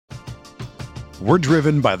We're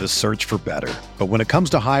driven by the search for better. But when it comes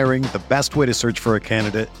to hiring, the best way to search for a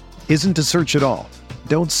candidate isn't to search at all.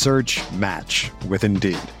 Don't search, match with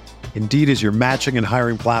Indeed. Indeed is your matching and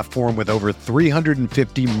hiring platform with over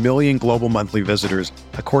 350 million global monthly visitors,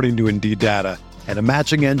 according to Indeed data, and a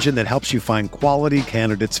matching engine that helps you find quality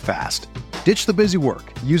candidates fast. Ditch the busy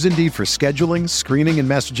work. Use Indeed for scheduling, screening, and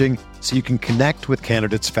messaging so you can connect with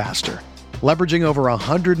candidates faster. Leveraging over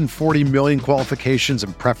 140 million qualifications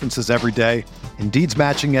and preferences every day, Indeed's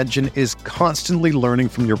matching engine is constantly learning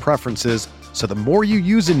from your preferences, so the more you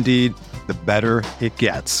use Indeed, the better it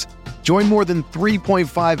gets. Join more than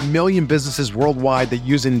 3.5 million businesses worldwide that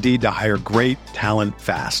use Indeed to hire great talent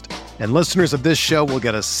fast. And listeners of this show will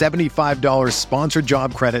get a $75 sponsored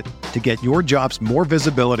job credit to get your jobs more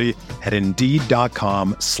visibility at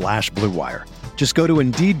Indeed.com/Blue Wire. Just go to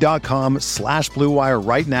Indeed.com/Blue Wire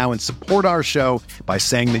right now and support our show by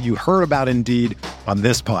saying that you heard about Indeed on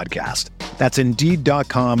this podcast. That's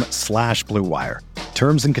Indeed.com/Blue Wire.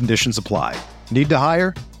 Terms and conditions apply. Need to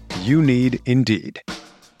hire? You need Indeed.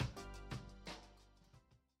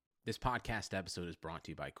 This podcast episode is brought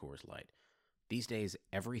to you by Coors Light. These days,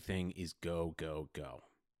 everything is go, go, go.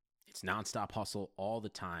 It's nonstop hustle all the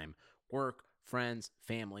time. Work, friends,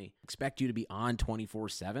 family, expect you to be on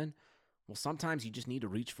 24/7. Well, sometimes you just need to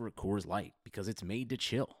reach for a Coors Light because it's made to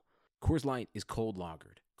chill. Coors Light is cold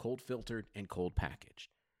lagered, cold filtered, and cold packaged.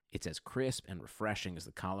 It's as crisp and refreshing as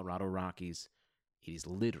the Colorado Rockies. It is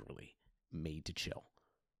literally made to chill.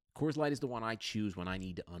 Coors Light is the one I choose when I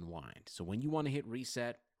need to unwind. So when you want to hit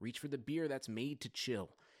reset, reach for the beer that's made to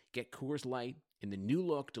chill. Get Coors Light in the new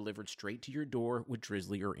look delivered straight to your door with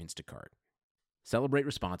Drizzly or Instacart. Celebrate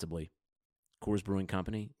responsibly. Coors Brewing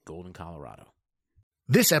Company, Golden, Colorado.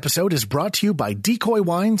 This episode is brought to you by Decoy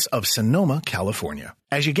Wines of Sonoma, California.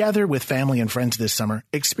 As you gather with family and friends this summer,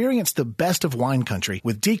 experience the best of wine country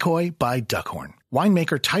with Decoy by Duckhorn.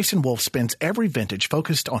 Winemaker Tyson Wolf spends every vintage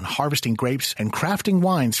focused on harvesting grapes and crafting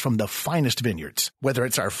wines from the finest vineyards. Whether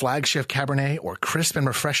it's our flagship Cabernet or crisp and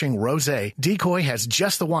refreshing Rosé, Decoy has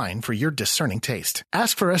just the wine for your discerning taste.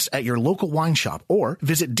 Ask for us at your local wine shop or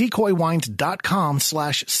visit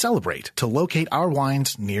decoywines.com/celebrate to locate our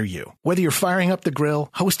wines near you. Whether you're firing up the grill,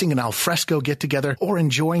 hosting an alfresco get-together, or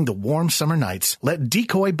enjoying the warm summer nights, let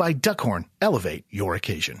Decoy by Duckhorn elevate your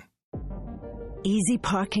occasion. Easy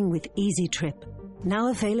parking with Easy Trip.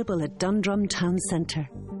 Now available at Dundrum Town Centre.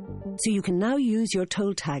 So you can now use your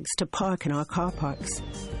toll tags to park in our car parks.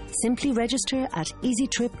 Simply register at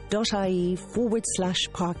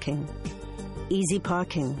easytrip.ie/parking. Easy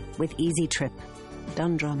parking with Easy Trip.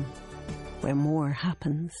 Dundrum, where more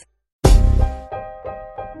happens.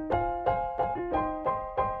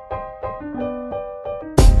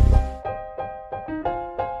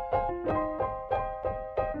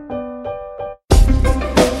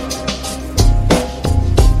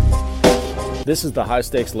 This is the High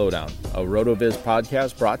Stakes Lowdown, a RotoViz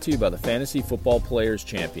podcast brought to you by the Fantasy Football Players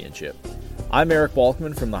Championship. I'm Eric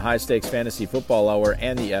Balkman from the High Stakes Fantasy Football Hour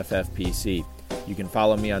and the FFPC. You can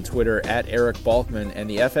follow me on Twitter at Eric Balkman and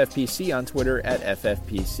the FFPC on Twitter at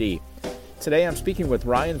FFPC. Today I'm speaking with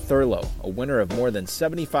Ryan Thurlow, a winner of more than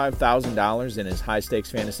 $75,000 in his high stakes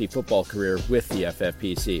fantasy football career with the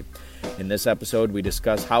FFPC. In this episode, we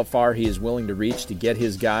discuss how far he is willing to reach to get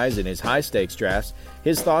his guys in his high-stakes drafts,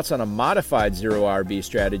 his thoughts on a modified zero RB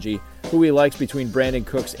strategy, who he likes between Brandon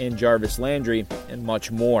Cooks and Jarvis Landry, and much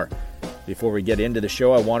more. Before we get into the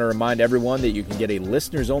show, I want to remind everyone that you can get a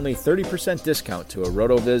listeners-only 30% discount to a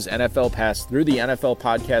RotoViz NFL Pass through the NFL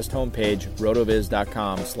Podcast homepage,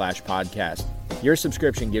 rotoviz.com/podcast. Your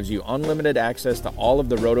subscription gives you unlimited access to all of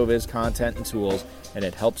the RotoViz content and tools, and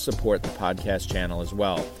it helps support the podcast channel as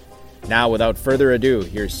well. Now, without further ado,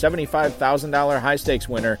 here's $75,000 high-stakes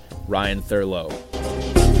winner, Ryan Thurlow.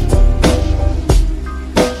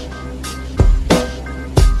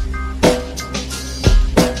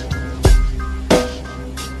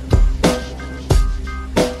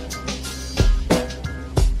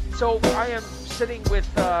 So I am sitting with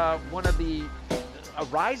a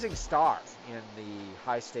rising star in the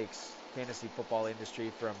high-stakes fantasy football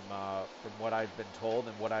industry from what I've been told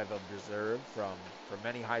and what I've observed from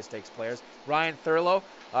many high-stakes players. Ryan Thurlow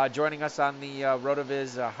joining us on the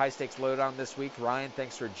RotoViz high-stakes lowdown this week. Ryan,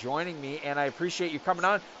 thanks for joining me, and I appreciate you coming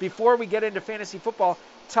on. Before we get into fantasy football,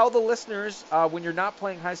 tell the listeners when you're not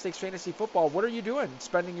playing high-stakes fantasy football, what are you doing,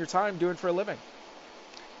 spending your time doing for a living?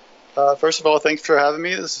 First of all, thanks for having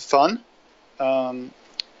me. This is fun.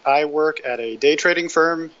 I work at a day trading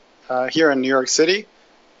firm here in New York City.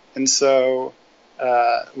 And so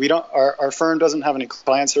our firm doesn't have any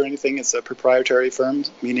clients or anything. It's a proprietary firm,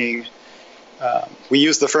 meaning we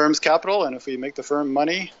use the firm's capital, and if we make the firm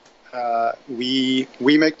money, we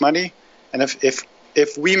make money, and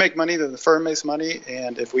if we make money, then the firm makes money,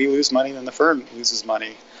 and if we lose money, then the firm loses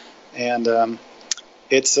money. And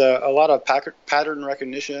it's a lot of pattern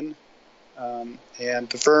recognition, and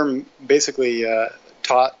the firm basically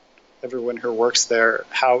taught everyone who works there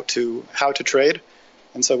how to trade.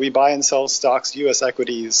 And so we buy and sell stocks, U.S.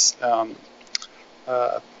 equities, on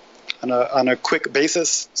a quick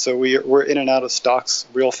basis. So we're in and out of stocks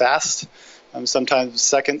real fast, sometimes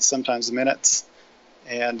seconds, sometimes minutes,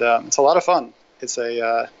 and it's a lot of fun. It's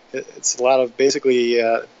a lot of basically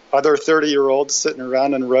other 30-year-olds sitting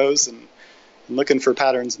around in rows and looking for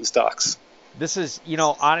patterns in stocks. This is,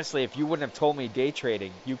 honestly, if you wouldn't have told me day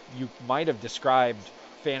trading, you might have described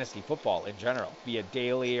fantasy football in general, be it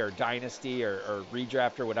daily or dynasty or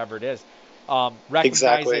redraft or whatever it is.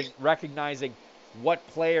 Recognizing what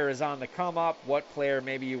player is on the come up, what player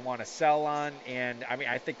maybe you want to sell on, and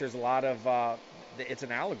I think there's a lot of it's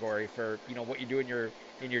an allegory for what you do in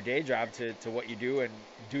your day job to what you do and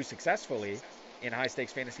do successfully in high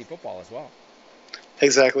stakes fantasy football as well.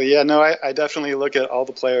 Exactly. Yeah. No, I definitely look at all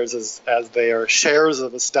the players as they are shares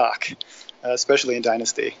of a stock, especially in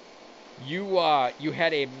dynasty. You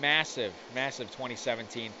had a massive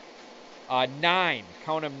 2017. 9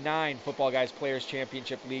 Football Guys Players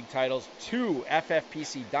Championship League titles, 2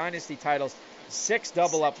 FFPC Dynasty titles, 6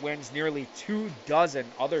 double-up wins, nearly 24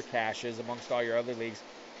 other cashes amongst all your other leagues.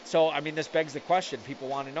 So, this begs the question. People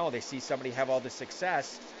want to know. They see somebody have all this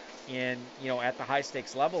success in, at the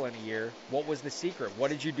high-stakes level in a year. What was the secret?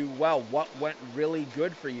 What did you do well? What went really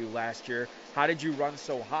good for you last year? How did you run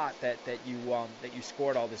so hot that you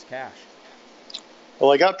scored all this cash?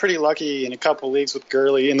 Well, I got pretty lucky in a couple leagues with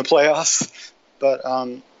Gurley in the playoffs, but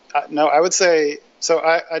I would say so.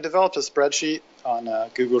 I developed a spreadsheet on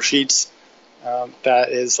Google Sheets that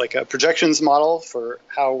is like a projections model for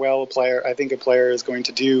how well I think a player is going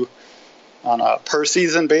to do on a per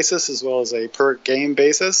season basis as well as a per game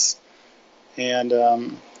basis, and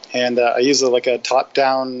I use a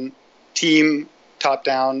top-down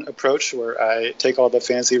approach where I take all the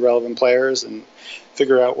fantasy relevant players and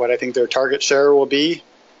figure out what I think their target share will be,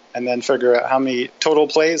 and then figure out how many total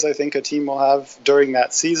plays I think a team will have during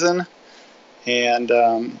that season, and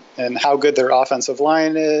how good their offensive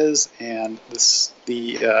line is, and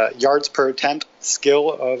the yards per attempt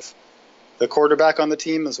skill of the quarterback on the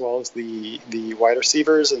team as well as the wide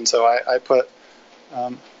receivers. And so I put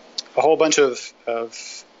a whole bunch of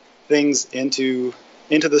things into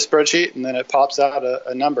the spreadsheet, and then it pops out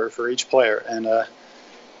a number for each player,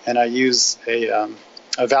 and I use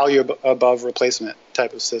a value above replacement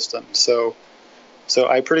type of system. So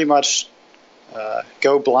I pretty much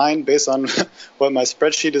go blind based on what my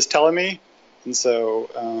spreadsheet is telling me, and so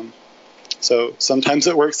sometimes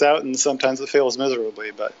it works out and sometimes it fails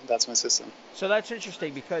miserably, but that's my system. So that's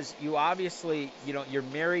interesting because you obviously, you're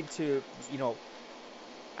married to,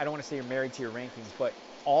 I don't want to say you're married to your rankings, but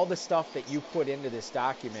all the stuff that you put into this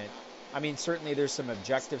document, certainly there's some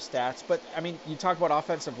objective stats, but you talk about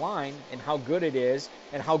offensive line and how good it is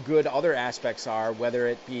and how good other aspects are, whether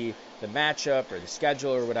it be the matchup or the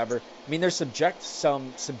schedule or whatever. There's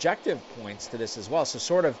some subjective points to this as well. So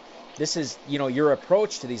sort of this is, your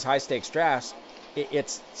approach to these high stakes drafts,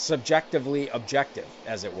 it's subjectively objective,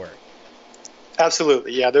 as it were.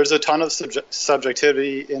 Absolutely. Yeah. There's a ton of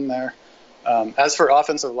subjectivity in there. As for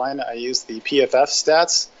offensive line, I use the PFF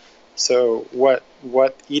stats. So what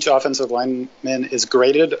each offensive lineman is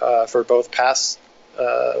graded for both pass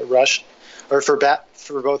rush, or for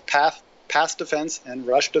both pass defense and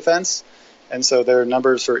rush defense, and so there are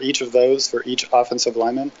numbers for each of those for each offensive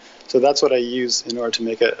lineman. So that's what I use in order to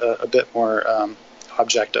make it a bit more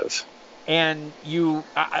objective. And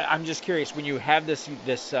I'm just curious, when you have this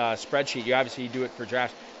spreadsheet, you obviously do it for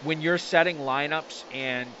drafts. When you're setting lineups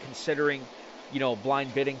and considering,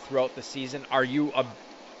 blind bidding throughout the season, are you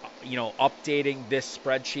updating this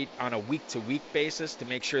spreadsheet on a week-to-week basis to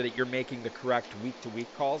make sure that you're making the correct week-to-week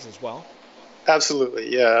calls as well?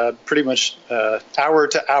 Absolutely, yeah. Pretty much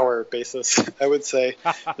hour-to-hour basis, I would say.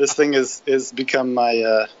 This thing is become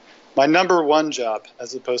my number one job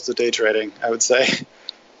as opposed to day trading, I would say.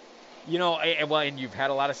 And you've had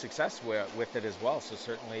a lot of success with it as well. So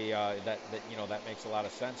certainly that makes a lot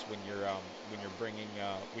of sense when you're bringing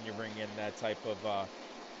in that type of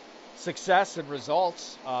success and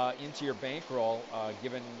results into your bankroll,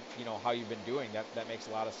 given how you've been doing. That makes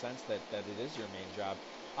a lot of sense that it is your main job.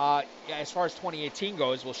 As far as 2018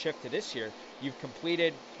 goes, we'll shift to this year. You've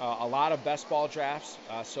completed a lot of best ball drafts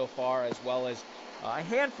so far, as well as a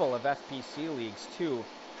handful of FPC leagues too.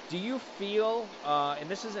 Do you feel, and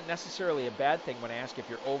this isn't necessarily a bad thing when I ask if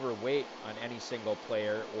you're overweight on any single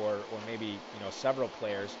player or maybe several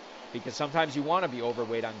players, because sometimes you want to be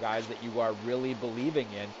overweight on guys that you are really believing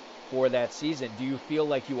in for that season. Do you feel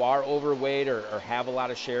like you are overweight or have a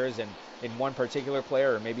lot of shares in one particular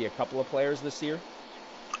player or maybe a couple of players this year?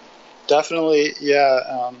 Definitely,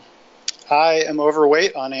 yeah. I am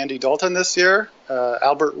overweight on Andy Dalton this year.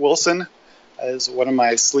 Albert Wilson is one of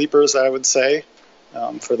my sleepers, I would say,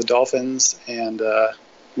 for the Dolphins. And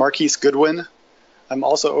Marquise Goodwin, I'm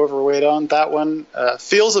also overweight on. That one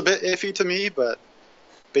feels a bit iffy to me, but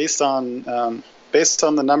based on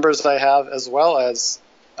the numbers I have, as well as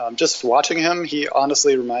just watching him, he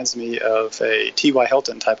honestly reminds me of a T.Y.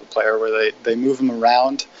 Hilton type of player where they move him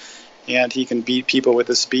around and he can beat people with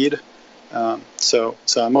his speed. So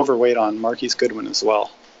I'm overweight on Marquise Goodwin as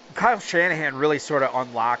well. Kyle Shanahan really sort of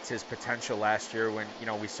unlocked his potential last year when,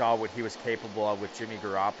 we saw what he was capable of with Jimmy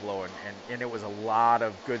Garoppolo, and it was a lot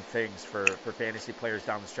of good things for fantasy players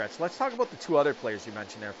down the stretch. Let's talk about the two other players you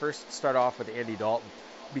mentioned there. First, start off with Andy Dalton,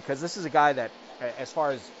 because this is a guy that, as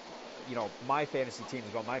far as, my fantasy teams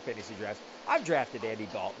go, my fantasy drafts, I've drafted Andy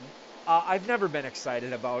Dalton. I've never been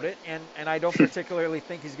excited about it, and I don't particularly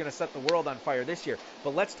think he's going to set the world on fire this year.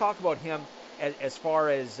 But let's talk about him as far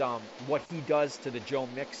as what he does to the Joe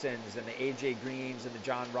Mixons and the A.J. Greens and the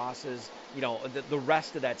John Rosses, the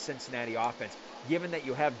rest of that Cincinnati offense. Given that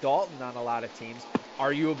you have Dalton on a lot of teams,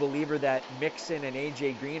 are you a believer that Mixon and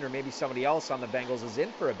A.J. Green or maybe somebody else on the Bengals is in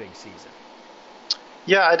for a big season?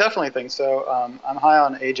 Yeah, I definitely think so. I'm high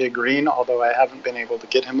on A.J. Green, although I haven't been able to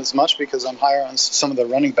get him as much because I'm higher on some of the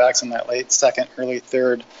running backs in that late second, early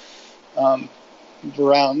third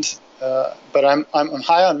round. But I'm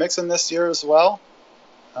high on Mixon this year as well,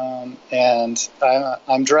 and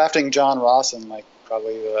I'm drafting John Ross in like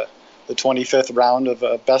probably the 25th round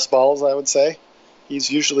of best balls, I would say. He's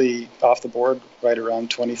usually off the board right around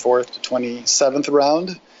 24th to 27th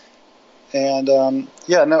round, and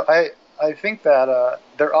I think that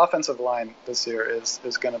their offensive line this year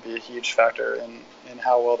is going to be a huge factor in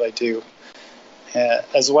how well they do,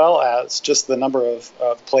 as well as just the number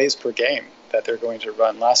of plays per game that they're going to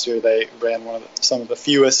run. Last year they ran one of the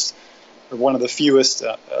fewest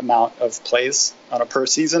amount of plays on a per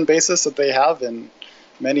season basis that they have in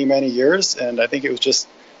many, many years, and I think it was just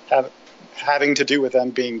having to do with them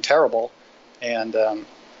being terrible, and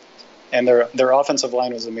their offensive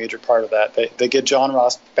line was a major part of that. They get John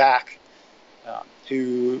Ross back,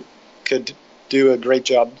 who could do a great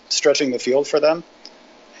job stretching the field for them,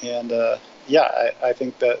 and I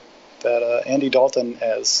think that Andy Dalton,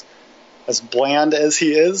 as bland as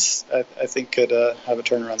he is, I think could have a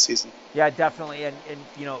turnaround season. Yeah, definitely. And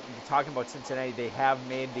talking about Cincinnati, they have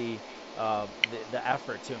made the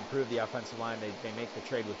effort to improve the offensive line. They make the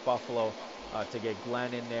trade with Buffalo to get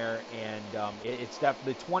Glenn in there, and it's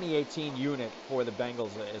definitely the 2018 unit for the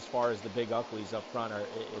Bengals as far as the big uglies up front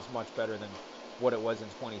is much better than what it was in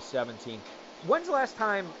 2017. When's the last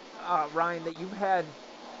time, Ryan, that you've had,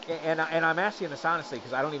 and I'm asking this honestly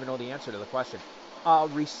because I don't even know the answer to the question, a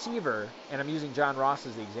receiver, and I'm using John Ross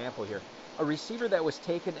as the example here, a receiver that was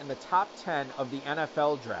taken in the top 10 of the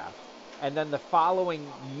NFL draft, and then the following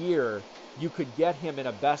year you could get him in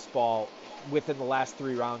a best ball within the last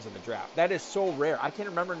 3 rounds of the draft. That is so rare. I can't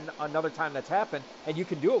remember another time that's happened, and you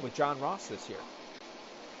can do it with John Ross this year.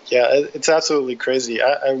 Yeah, it's absolutely crazy.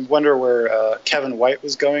 I wonder where Kevin White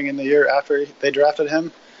was going in the year after they drafted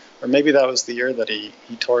him. Or maybe that was the year that he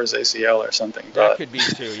tore his ACL or something. That could be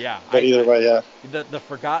too, yeah. But either way, yeah. The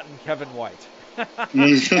forgotten Kevin White.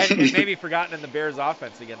 and maybe forgotten in the Bears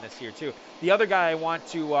offense again this year too. The other guy I want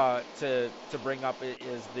to bring up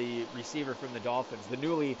is the receiver from the Dolphins, the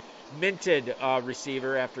newly minted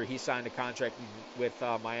receiver after he signed a contract with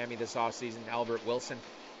Miami this offseason, Albert Wilson.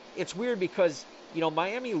 It's weird because,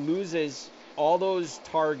 Miami loses all those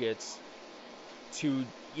targets to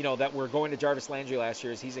that were going to Jarvis Landry last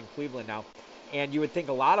year as he's in Cleveland now. And you would think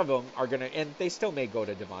a lot of them are going to, and they still may go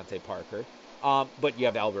to Devontae Parker. But you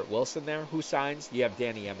have Albert Wilson there who signs. You have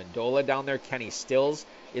Danny Amendola down there. Kenny Stills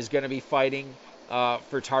is going to be fighting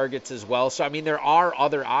for targets as well. So, I mean, there are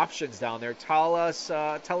other options down there. Tell us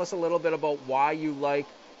a little bit about why you like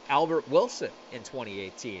Albert Wilson in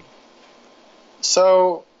 2018.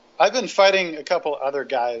 So I've been fighting a couple other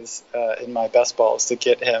guys in my best balls to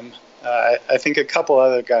get him. I think a couple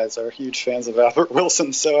other guys are huge fans of Albert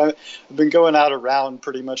Wilson, so I've been going out a round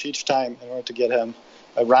pretty much each time in order to get him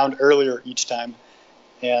a round earlier each time.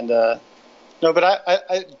 And but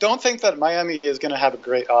I don't think that Miami is going to have a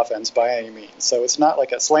great offense by any means. So it's not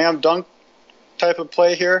like a slam dunk type of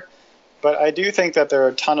play here. But I do think that there are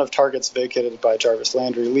a ton of targets vacated by Jarvis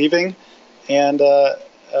Landry leaving. And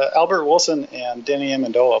Albert Wilson and Danny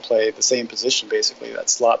Amendola play the same position, basically, that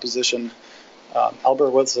slot position.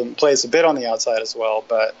 Albert Wilson plays a bit on the outside as well,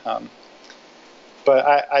 but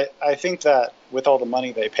I think that with all the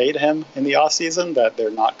money they paid him in the offseason, that they're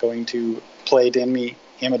not going to play Danny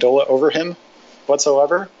Amendola over him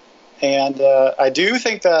whatsoever. And I do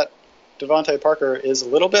think that Devontae Parker is a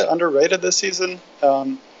little bit underrated this season.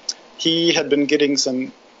 He had been getting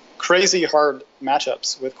some crazy hard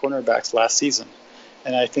matchups with cornerbacks last season,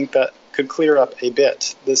 and I think that could clear up a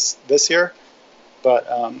bit this year.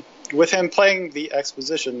 But with him playing the X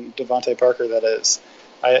position, Devontae Parker, that is,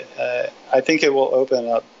 I think it will open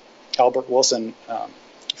up Albert Wilson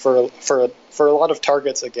for a lot of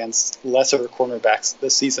targets against lesser cornerbacks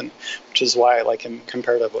this season, which is why I like him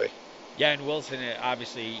comparatively. Yeah, and Wilson,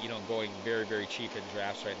 obviously, going very, very cheap in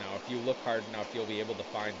drafts right now. If you look hard enough, you'll be able to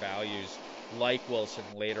find values like Wilson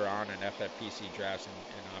later on in FFPC drafts,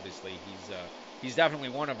 and obviously he's definitely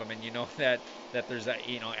one of them. And that there's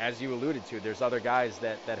as you alluded to, there's other guys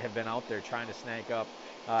that have been out there trying to snag up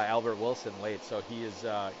Albert Wilson late. So he is,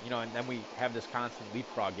 and then we have this constant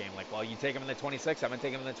leapfrog game. Like, well, you take him in the 26th, I'm going to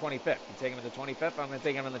take him in the 25th. You take him in the 25th, I'm going to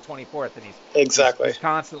take him in the 24th. And he's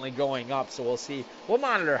constantly going up. So we'll see. We'll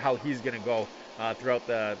monitor how he's going to go throughout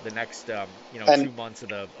the next 2 months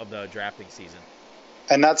of the drafting season.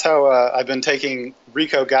 And that's how I've been taking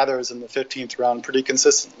Rico Gathers in the 15th round pretty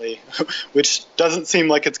consistently, which doesn't seem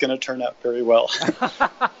like it's going to turn out very well.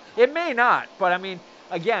 It may not, but I mean,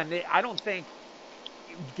 again, I don't think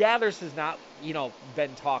Gathers has not,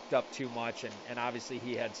 been talked up too much, and obviously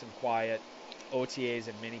he had some quiet OTAs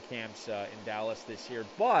and mini camps in Dallas this year.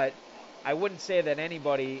 But I wouldn't say that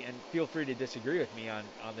anybody, and feel free to disagree with me on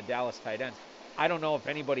the Dallas tight ends, I don't know if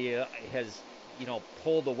anybody has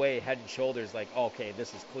pulled away head and shoulders like, okay,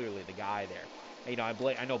 this is clearly the guy there.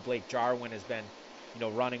 I know Blake Jarwin has been,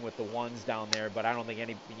 running with the ones down there, but I don't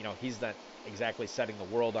think he's not exactly setting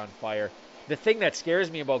the world on fire. The thing that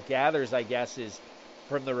scares me about Gathers, I guess, is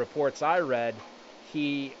from the reports I read,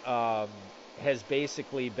 he has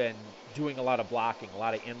basically been doing a lot of blocking, a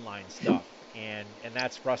lot of inline stuff, and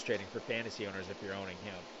that's frustrating for fantasy owners if you're owning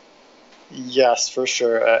him. Yes, for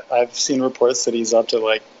sure. I've seen reports that he's up to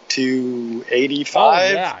like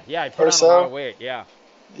 285. Oh, yeah, I put on a lot of weight. Yeah,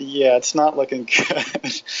 it's not looking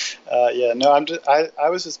good. I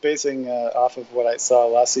was just basing off of what I saw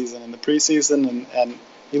last season in the preseason, and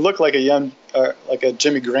he looked like like a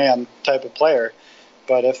Jimmy Graham type of player.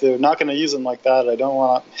 But if they're not going to use him like that, I don't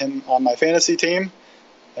want him on my fantasy team,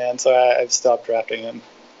 and so I've stopped drafting him.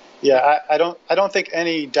 Yeah, I don't think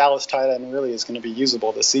any Dallas tight end really is going to be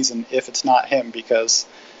usable this season if it's not him, because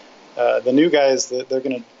the new guys, they're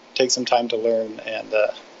going to take some time to learn, and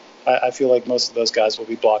I feel like most of those guys will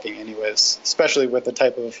be blocking anyways, especially with the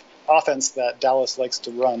type of offense that Dallas likes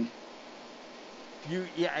to run.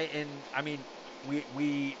 And I mean,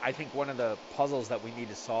 I think one of the puzzles that we need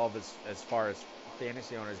to solve as far as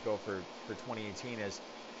fantasy owners go for 2018 is,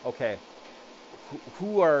 okay,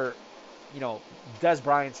 who are, Des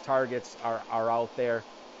Bryant's targets are out there,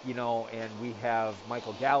 and we have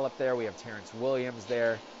Michael Gallup there, we have Terrence Williams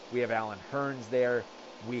there, we have Alan Hearns there,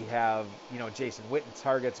 we have, Jason Witten's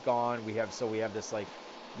targets gone, we have this like,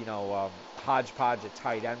 hodgepodge at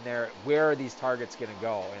tight end there. Where are these targets going to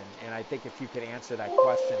go? And I think if you could answer that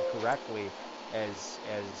question correctly as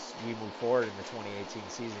we move forward in the 2018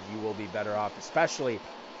 season, you will be better off, especially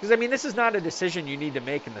because, I mean, this is not a decision you need to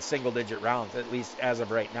make in the single-digit rounds, at least as of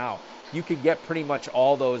right now. You could get pretty much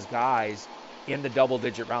all those guys in the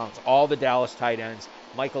double-digit rounds, all the Dallas tight ends.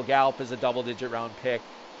 Michael Gallup is a double-digit round pick.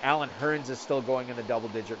 Alan Hearns is still going in the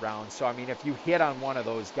double-digit rounds. So, I mean, if you hit on one of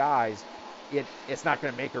those guys, it's not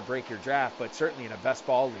going to make or break your draft, but certainly in a best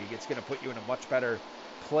ball league, it's going to put you in a much better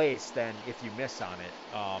place than if you miss on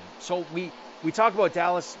it. So we talk about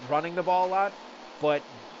Dallas running the ball a lot, but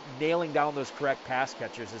nailing down those correct pass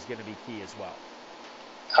catchers is going to be key as well.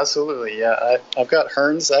 Absolutely, yeah. I've got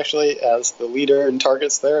Hearns actually as the leader in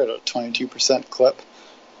targets there at a 22% clip.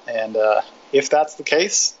 And if that's the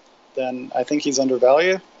case, then I think he's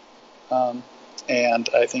undervalued. And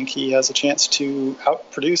I think he has a chance to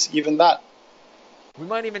outproduce even that. We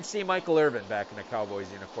might even see Michael Irvin back in a Cowboys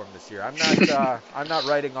uniform this year. I'm not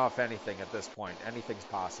writing off anything at this point. Anything's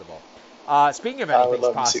possible. Speaking of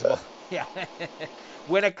anything's possible, yeah.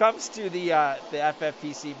 When it comes to the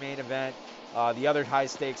FFPC main event, the other high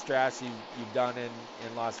stakes drafts you've done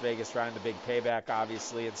in Las Vegas, Ryan, the big payback,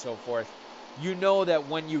 obviously, and so forth, you know that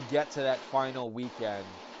when you get to that final weekend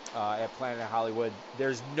at Planet Hollywood,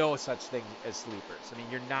 there's no such thing as sleepers. I mean,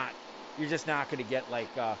 you're just not going to get like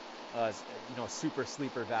super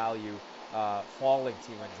sleeper value falling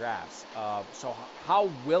to you in drafts. So how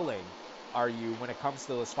willing are you, when it comes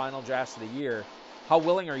to those final drafts of the year, how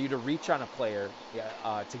willing are you to reach on a player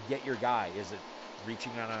to get your guy? Is it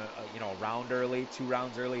reaching on a round early, 2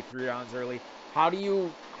 rounds early, 3 rounds early? How do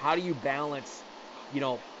you balance,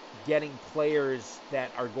 getting players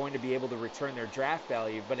that are going to be able to return their draft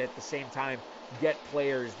value, but at the same time get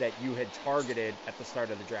players that you had targeted at the start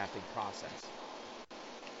of the drafting process?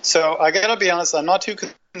 So I gotta be honest, I'm not too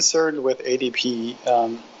concerned with ADP.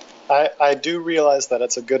 I do realize that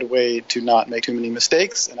it's a good way to not make too many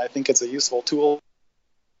mistakes, and I think it's a useful tool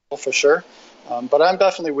for sure. But I'm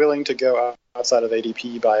definitely willing to go outside of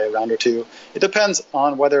ADP by a round or two. It depends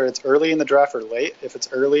on whether it's early in the draft or late. If it's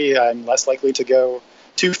early, I'm less likely to go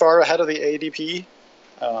too far ahead of the ADP.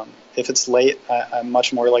 If it's late, I'm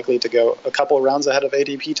much more likely to go a couple of rounds ahead of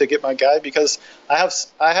ADP to get my guy, because I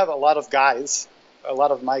have a lot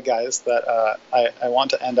of my guys that I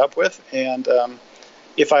want to end up with, and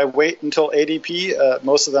if I wait until ADP,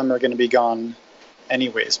 most of them are going to be gone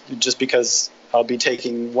anyways, just because I'll be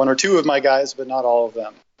taking 1 or 2 of my guys, but not all of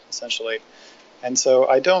them, essentially. And so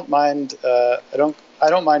I don't mind. I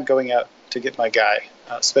don't mind going out to get my guy,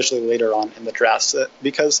 especially later on in the drafts,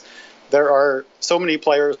 because there are so many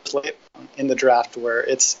players late in the draft where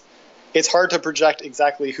it's hard to project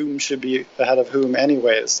exactly whom should be ahead of whom,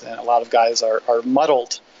 anyways. And a lot of guys are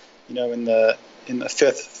muddled, in the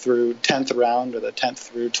 5th through 10th round, or the 10th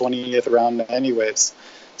through 20th round, anyways.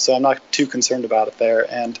 So I'm not too concerned about it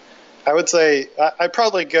there. And I would say I'd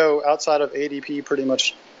probably go outside of ADP pretty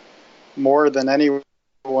much more than anyone.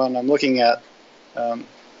 I'm looking at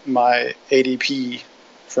my ADP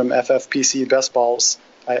from FFPC Best Balls.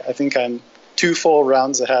 I think I'm 2 full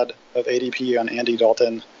rounds ahead of ADP on Andy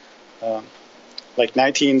Dalton, like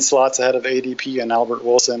 19 slots ahead of ADP on Albert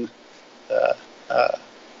Wilson.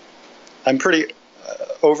 I'm pretty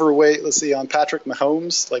overweight, on Patrick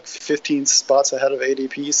Mahomes, like 15 spots ahead of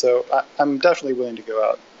ADP, so I'm definitely willing to go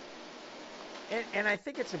out. And I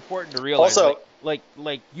think it's important to realize, also, like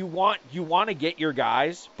you want to get your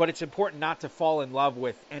guys, but it's important not to fall in love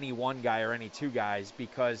with any one guy or any 2 guys,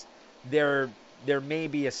 because there may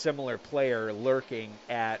be a similar player lurking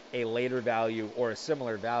at a later value or a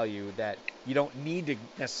similar value that you don't need to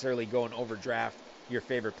necessarily go and overdraft your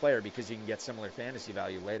favorite player, because you can get similar fantasy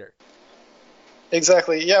value later.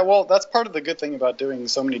 Exactly. Yeah, well, that's part of the good thing about doing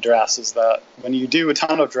so many drafts, is that when you do a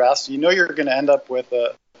ton of drafts, you're going to end up with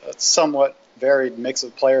a somewhat varied mix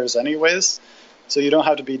of players anyways. So you don't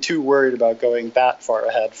have to be too worried about going that far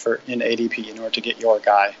ahead in ADP in order to get your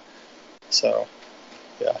guy. So,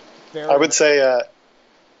 yeah. I would say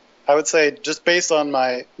just based on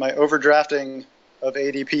my overdrafting of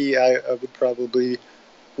ADP, I would probably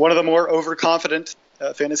one of the more overconfident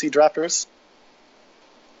fantasy drafters.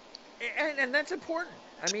 And that's important.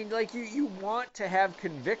 I mean, you want to have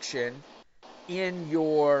conviction in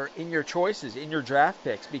your choices, in your draft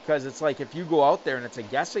picks, because it's like, if you go out there and it's a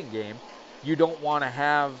guessing game, you don't want to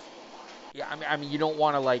have. I mean, you don't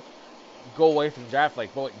want to go away from the draft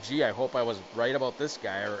like, boy, gee, I hope I was right about this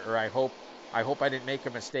guy, or I hope I didn't make a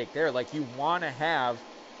mistake there. You want to have.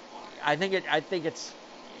 I think it's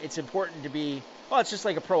important to be. Well, it's just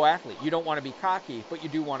like a pro athlete. You don't want to be cocky, but you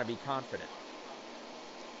do want to be confident.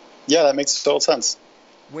 Yeah, that makes total sense.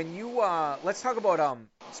 When you let's talk about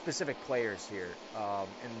specific players here,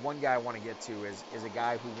 and one guy I want to get to is a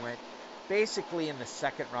guy who went basically in the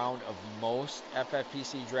 2nd round of most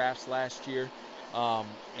FFPC drafts last year,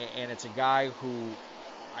 and it's a guy who,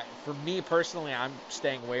 for me personally, I'm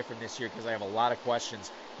staying away from this year because I have a lot of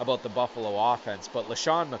questions about the Buffalo offense. But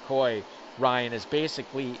LeSean McCoy, Ryan, is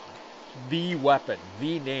basically the weapon,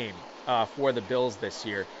 the name for the Bills this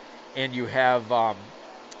year, and you have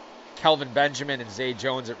Kelvin Benjamin and Zay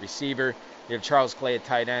Jones at receiver. You have Charles Clay at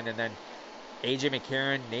tight end, and then A.J.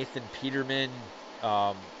 McCarron, Nathan Peterman,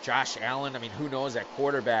 Josh Allen. I mean, who knows at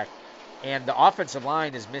quarterback? And the offensive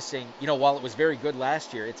line is missing, while it was very good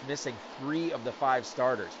last year, it's missing 3 of the 5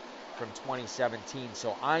 starters from 2017.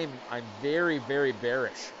 So I'm very, very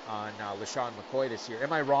bearish on LeSean McCoy this year.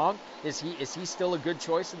 Am I wrong? Is he still a good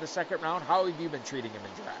choice in the 2nd round? How have you been treating him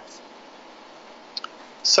in drafts?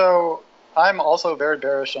 So I'm also very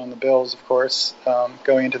bearish on the Bills, of course,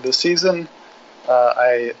 going into this season.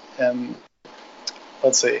 I am,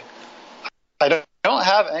 I don't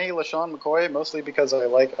have any LeSean McCoy, mostly because I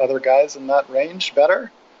like other guys in that range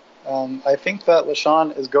better. I think that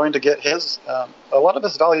LeSean is going to get a lot of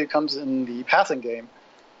his value comes in the passing game,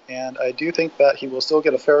 and I do think that he will still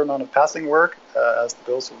get a fair amount of passing work, as the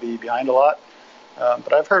Bills will be behind a lot.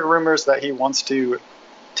 But I've heard rumors that he wants to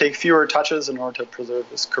take fewer touches in order to preserve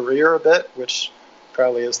his career a bit, which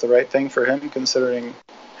probably is the right thing for him, considering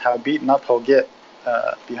how beaten up he'll get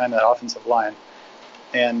behind that offensive line.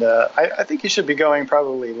 And I think he should be going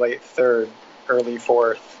probably late third, early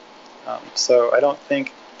fourth. So I don't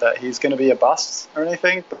think that he's going to be a bust or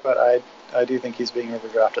anything, but I do think he's being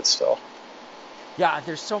overdrafted still. Yeah,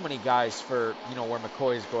 there's so many guys for, where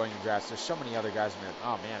McCoy is going in drafts. There's so many other guys,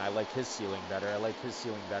 oh man, I like his ceiling better.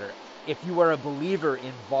 If you are a believer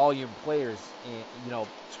in volume players,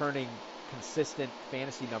 turning consistent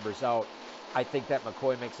fantasy numbers out, I think that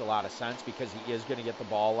McCoy makes a lot of sense because he is going to get the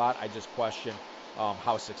ball a lot. I just question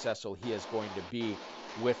how successful he is going to be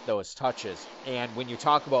with those touches. And when you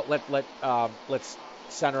talk about, let's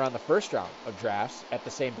center on the first round of drafts at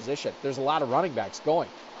the same position. There's a lot of running backs going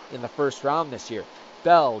in the first round this year.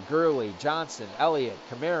 Bell, Gurley, Johnson, Elliott,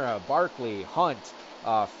 Kamara, Barkley, Hunt,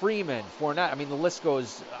 Freeman, Fournette. I mean, the list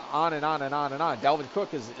goes on and on and on and on. Dalvin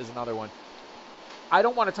Cook is another one. I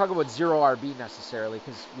don't want to talk about zero RB necessarily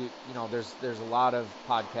because there's a lot of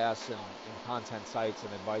podcasts and content sites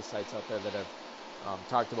and advice sites out there that have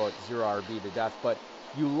talked about zero RB to death. But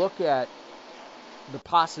you look at the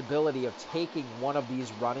possibility of taking one of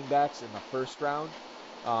these running backs in the first round.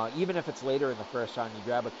 Even if it's later in the first round, you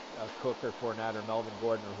grab a Cook or Fournette or Melvin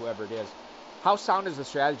Gordon or whoever it is. How sound is the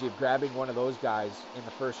strategy of grabbing one of those guys in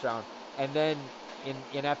the first round and then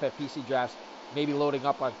in FFPC drafts, maybe loading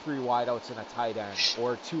up on 3 wideouts and a tight end,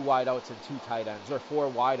 or 2 wideouts and 2 tight ends, or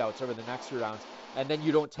 4 wideouts over the next 3 rounds, and then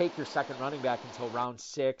you don't take your second running back until round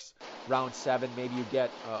 6, round 7. Maybe you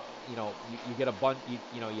get, you get a bunch.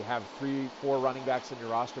 You have 3-4 running backs in your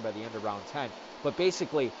roster by the end of round 10. But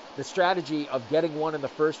basically, the strategy of getting one in the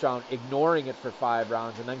first round, ignoring it for 5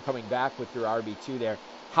 rounds, and then coming back with your RB2 there,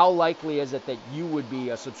 how likely is it that you would be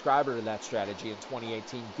a subscriber to that strategy in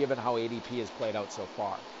 2018, given how ADP has played out so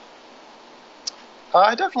far?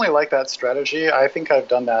 I definitely like that strategy. I think I've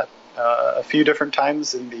done that a few different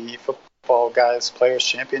times in the Football Guys Players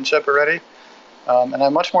Championship already. And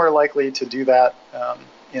I'm much more likely to do that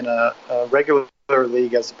in a regular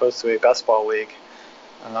league as opposed to a best ball league.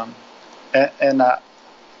 I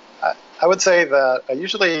would say that I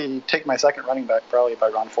usually take my second running back probably by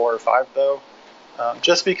round 4 or 5, though,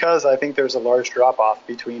 just because I think there's a large drop-off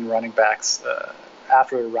between running backs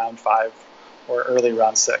after round 5 or early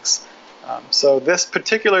round 6. So this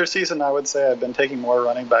particular season, I would say I've been taking more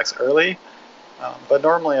running backs early, but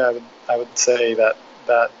normally I would say that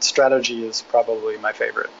strategy is probably my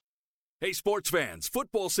favorite. Hey, sports fans,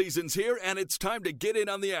 football season's here, and it's time to get in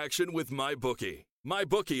on the action with MyBookie.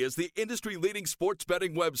 MyBookie is the industry-leading sports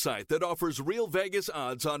betting website that offers real Vegas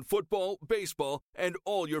odds on football, baseball, and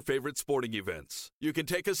all your favorite sporting events. You can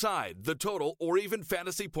take a side, the total, or even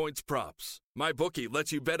fantasy points props. MyBookie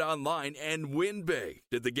lets you bet online and win big.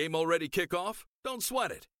 Did the game already kick off? Don't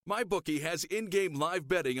sweat it. MyBookie has in-game live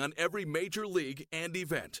betting on every major league and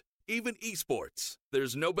event, even esports.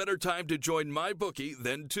 There's no better time to join MyBookie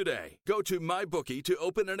than today. Go to MyBookie to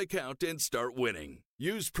open an account and start winning.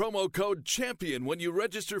 Use promo code CHAMPION when you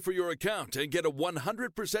register for your account and get a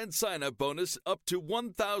 100% sign-up bonus up to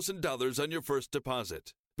 $1,000 on your first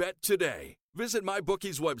deposit. Bet today. Visit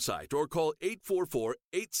MyBookie's website or call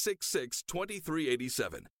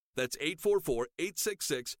 844-866-2387. That's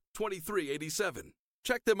 844-866-2387.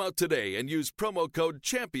 Check them out today and use promo code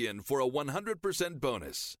CHAMPION for a 100%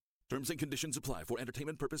 bonus. Terms and conditions apply. For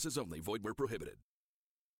entertainment purposes only. Void where prohibited.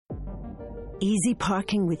 Easy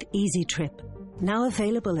parking with Easy Trip. Now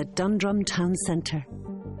available at Dundrum Town Centre.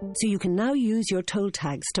 So you can now use your toll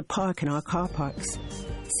tags to park in our car parks.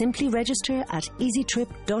 Simply register at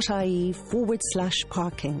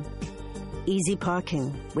easytrip.ie/parking. Easy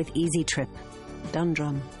parking with Easy Trip.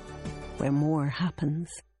 Dundrum, where more happens.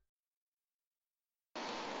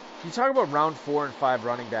 You talk about round 4 and 5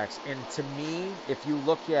 running backs, and to me, if you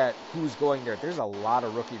look at who's going there, there's a lot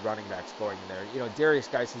of rookie running backs going in there. Darius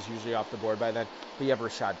Geis is usually off the board by then, but you have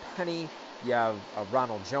Rashad Penny, you have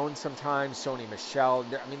Ronald Jones sometimes, Sony Michel.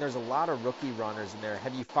 There's a lot of rookie runners in there.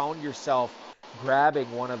 Have you found yourself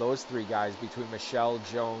grabbing one of those 3 guys between Michel,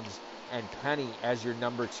 Jones, and Penny as your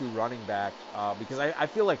number 2 running back? Because I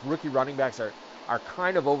feel like rookie running backs are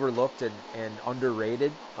kind of overlooked and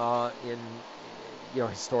underrated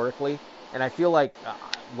historically. And I feel like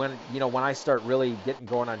when I start really getting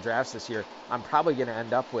going on drafts this year, I'm probably going to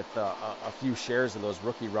end up with a few shares of those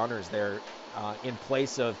rookie runners there in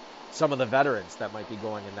place of some of the veterans that might be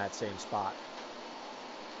going in that same spot.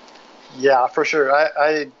 Yeah, for sure.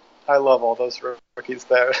 I love all those rookies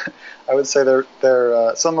there. I would say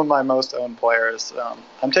they're some of my most owned players.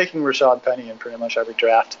 I'm taking Rashad Penny in pretty much every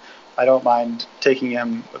draft. I don't mind taking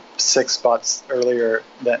him 6 spots earlier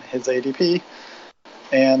than his ADP.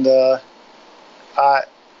 And I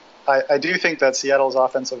do think that Seattle's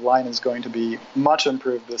offensive line is going to be much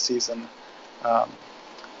improved this season.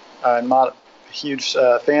 I'm not huge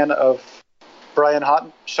fan of Brian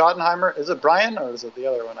Schottenheimer. Is it Brian or is it the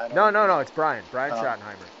other one? No, it's Brian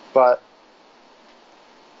Schottenheimer. But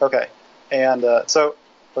okay, and so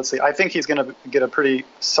let's see. I think he's going to get a pretty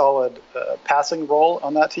solid passing role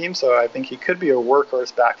on that team. So I think he could be a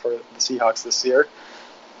workhorse back for the Seahawks this year.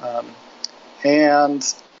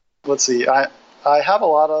 And let's see. I have a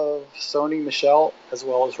lot of Sony Michel as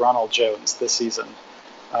well as Ronald Jones this season.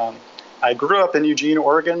 I grew up in Eugene,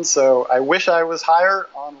 Oregon, so I wish I was higher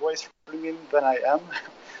on Royce Freeman than I am.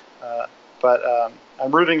 But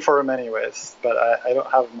I'm rooting for him anyways. But I don't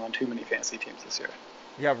have him on too many fantasy teams this year.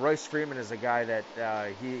 Yeah, Royce Freeman is a guy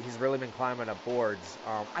that he's really been climbing up boards.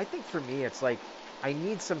 I think for me, it's like I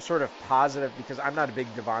need some sort of positive, because I'm not a big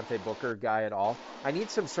Devontae Booker guy at all. I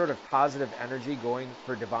need some sort of positive energy going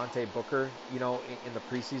for Devontae Booker, in the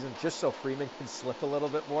preseason, just so Freeman can slip a little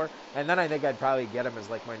bit more. And then I think I'd probably get him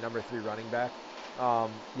as like my number 3 running back,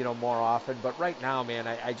 more often. But right now, man,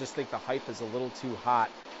 I just think the hype is a little too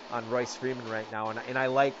hot on Royce Freeman right now. And I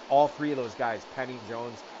like all 3 of those guys, Penny,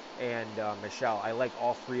 Jones, and Michelle. I like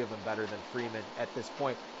all 3 of them better than Freeman at this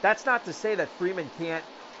point. That's not to say that Freeman can't,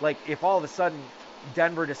 like, if all of a sudden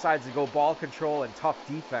Denver decides to go ball control and tough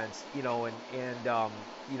defense,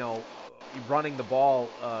 running the ball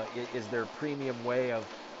is their premium way of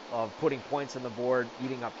putting points on the board,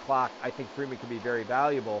 eating up clock. I think Freeman can be very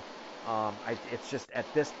valuable. It's just at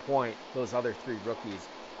this point, those other 3 rookies,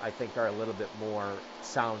 I think, are a little bit more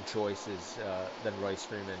sound choices than Royce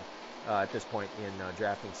Freeman at this point in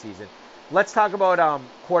drafting season. Let's talk about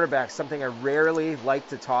quarterbacks, something I rarely like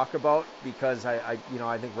to talk about because I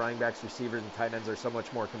think running backs, receivers, and tight ends are so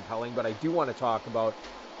much more compelling. But I do want to talk about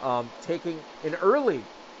taking an early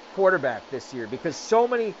quarterback this year, because so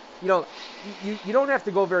many, you don't have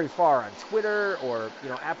to go very far on Twitter or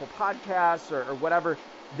Apple Podcasts or whatever.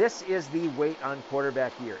 This is the wait on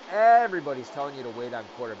quarterback year. Everybody's telling you to wait on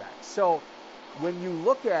quarterback. So when you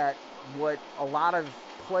look at what a lot of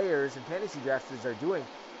players and fantasy drafters are doing,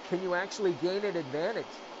 can you actually gain an advantage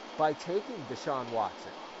by taking Deshaun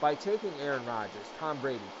Watson, by taking Aaron Rodgers, Tom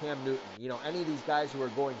Brady, Cam Newton, any of these guys who are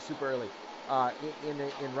going super early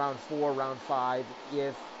in round 4, round 5,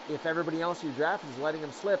 if everybody else you draft is letting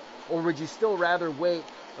them slip? Or would you still rather wait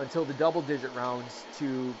until the double-digit rounds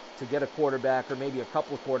to get a quarterback, or maybe a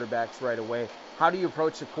couple of quarterbacks right away? How do you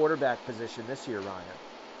approach the quarterback position this year, Ryan?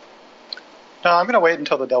 No, I'm going to wait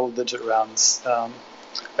until the double-digit rounds.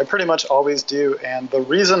 I pretty much always do, and the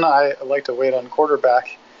reason I like to wait on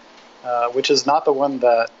quarterback, which is not the one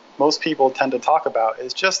that most people tend to talk about,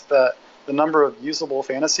 is just that the number of usable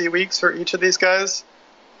fantasy weeks for each of these guys.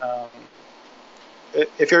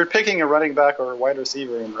 If you're picking a running back or a wide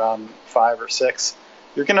receiver in round 5 or 6,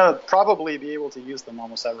 you're going to probably be able to use them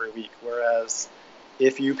almost every week, whereas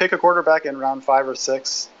if you pick a quarterback in round 5 or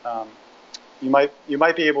 6, you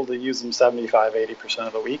might be able to use them 75-80%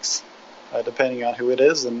 of the weeks, depending on who it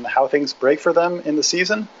is and how things break for them in the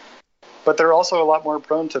season. But they're also a lot more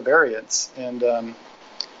prone to variance. And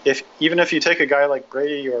even if you take a guy like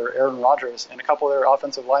Brady or Aaron Rodgers and a couple of their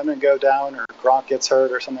offensive linemen go down, or Gronk gets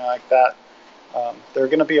hurt or something like that, they're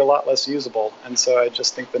going to be a lot less usable. And so I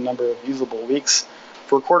just think the number of usable weeks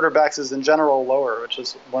for quarterbacks is in general lower, which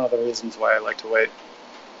is one of the reasons why I like to wait.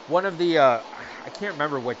 One of the, I can't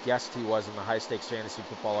remember what guest he was in the High Stakes Fantasy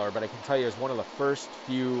Football Hour, but I can tell you it was one of the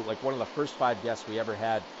first 5 guests we ever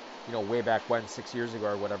had, way back when, 6 years ago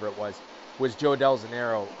or whatever it was Joe Del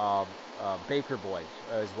Zanero. Baker Boy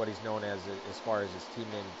is what he's known as far as his team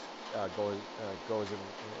name goes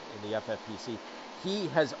in the FFPC. He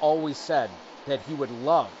has always said that he would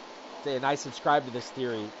love, and I subscribe to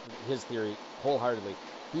his theory wholeheartedly.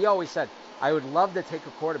 He always said, I would love to take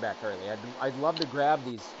a quarterback early. I'd love to grab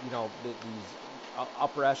these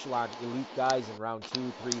upper echelon elite guys in round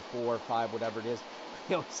 2, 3, 4, 5, whatever it is.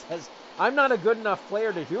 He says, I'm not a good enough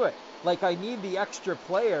player to do it. Like, I need the extra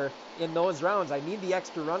player in those rounds. I need the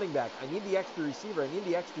extra running back. I need the extra receiver. I need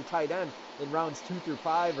the extra tight end in rounds 2 through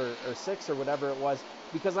 5 or 6 or whatever it was,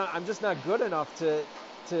 because I'm just not good enough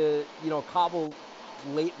to cobble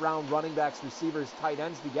late round running backs, receivers, tight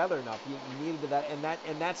ends together enough. You needed that,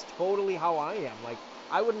 and that's totally how I am. Like,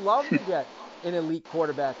 I would love to get an elite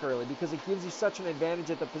quarterback early because it gives you such an advantage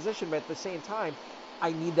at the position, but at the same time,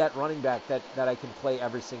 I need that running back that I can play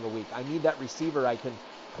every single week. I need that receiver I can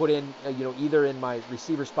put in, either in my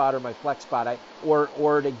receiver spot or my flex spot,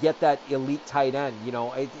 or to get that elite tight end.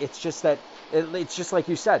 It's just that it's just like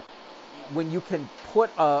you said, when you can put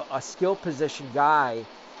a skill position guy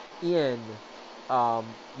in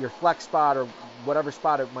your flex spot or whatever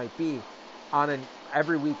spot it might be on an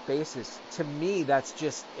every week basis, to me that's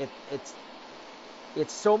just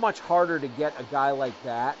it's so much harder to get a guy like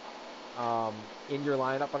that in your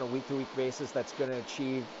lineup on a week-to-week basis that's going to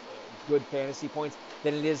achieve good fantasy points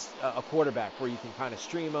than it is a quarterback where you can kind of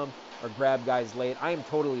stream them or grab guys late. I am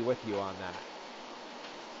totally with you on that.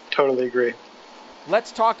 Totally agree.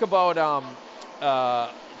 Let's talk about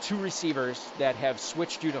two receivers that have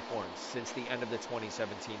switched uniforms since the end of the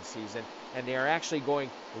 2017 season, and they are actually going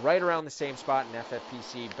right around the same spot in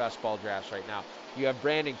FFPC best ball drafts right now. You have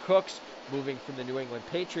Brandon Cooks moving from the New England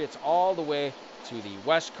Patriots all the way to the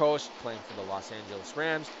West Coast, playing for the Los Angeles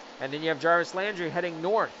Rams, and then you have Jarvis Landry heading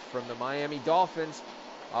north from the Miami Dolphins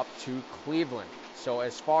up to Cleveland. So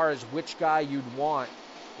as far as which guy you'd want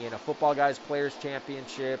in a Football Guys Players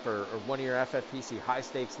Championship or one of your FFPC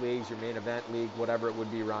high-stakes leagues, your main event league, whatever it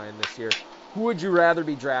would be, Ryan, this year, who would you rather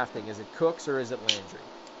be drafting? Is it Cooks or is it Landry?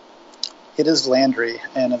 It is Landry,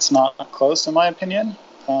 and it's not close in my opinion.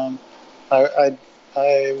 I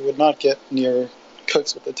would not get near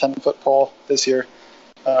Cooks with the 10-foot pole this year.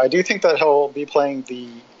 I do think that he'll be playing the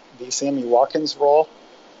Sammy Watkins role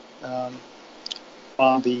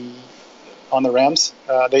on the Rams.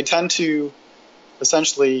 They tend to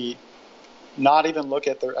essentially not even look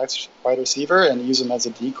at their ex-wide receiver and use him as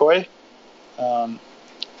a decoy. And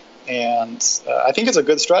I think it's a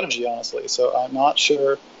good strategy, honestly. So I'm not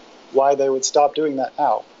sure why they would stop doing that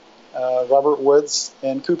now. Robert Woods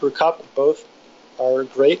and Cooper Kupp both are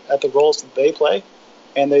great at the roles that they play,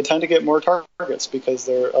 and they tend to get more targets because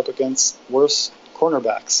they're up against worse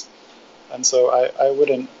cornerbacks. And so I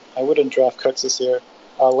wouldn't draft Cooks this year.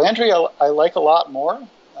 Landry I like a lot more.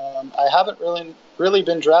 I haven't really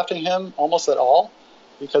been drafting him almost at all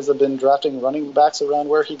because I've been drafting running backs around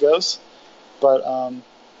where he goes. But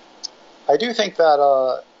I do think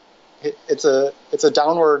that it's a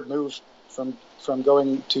downward move from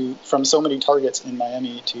going from so many targets in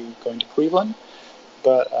Miami to going to Cleveland.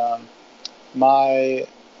 But my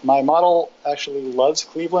model actually loves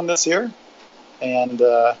Cleveland this year, and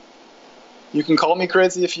you can call me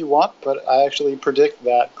crazy if you want, but I actually predict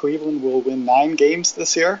that Cleveland will win 9 games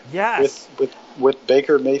this year. Yes. With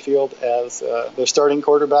Baker Mayfield as their starting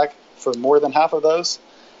quarterback for more than half of those.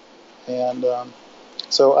 And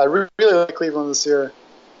so I really like Cleveland this year.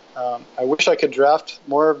 I wish I could draft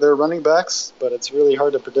more of their running backs, but it's really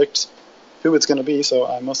hard to predict who it's going to be, so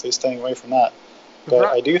I'm mostly staying away from that. But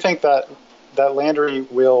I do think that Landry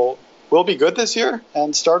will be good this year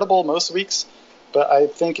and startable most weeks. But I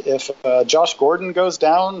think if Josh Gordon goes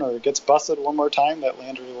down or gets busted one more time, that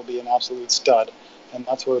Landry will be an absolute stud, and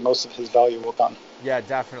that's where most of his value will come. Yeah,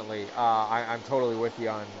 definitely. I'm totally with you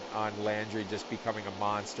on Landry just becoming a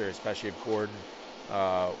monster, especially if Gordon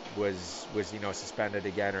was suspended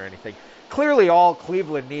again or anything. Clearly, all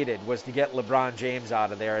Cleveland needed was to get LeBron James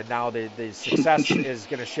out of there, and now the success is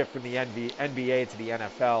going to shift from the NBA to the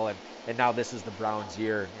NFL, and now this is the Browns'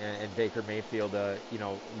 year, and Baker Mayfield,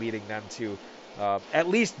 leading them to at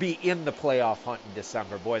least be in the playoff hunt in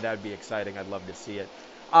December. Boy, that would be exciting. I'd love to see it.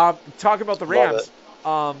 Talking about the Rams,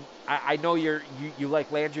 I know you like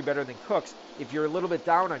Landry better than Cooks. If you're a little bit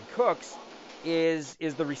down on Cooks, is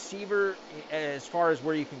the receiver, as far as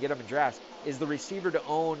where you can get him in drafts, is the receiver to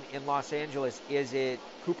own in Los Angeles, is it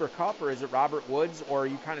Cooper Kupp or is it Robert Woods, or are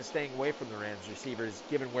you kind of staying away from the Rams receivers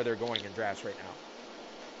given where they're going in drafts right now?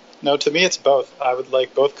 No, to me it's both. I would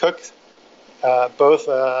like both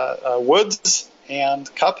Woods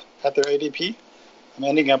and Kupp at their ADP. I'm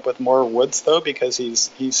ending up with more Woods though because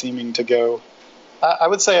he's seeming to go. I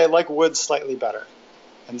would say I like Woods slightly better,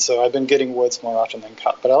 and so I've been getting Woods more often than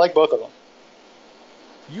Kupp. But I like both of them.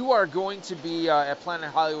 You are going to be at Planet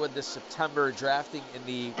Hollywood this September drafting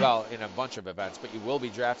in a bunch of events, but you will be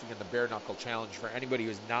drafting in the Bare Knuckle Challenge. For anybody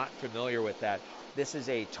who's not familiar with that, this is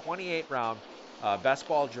a 28-round best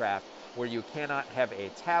ball draft where you cannot have a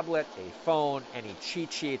tablet, a phone, any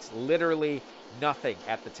cheat sheets, literally nothing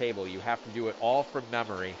at the table. You have to do it all from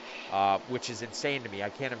memory, which is insane to me. I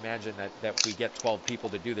can't imagine that we get 12 people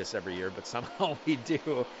to do this every year, but somehow we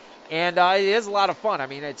do. And it is a lot of fun. I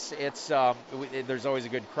mean, there's always a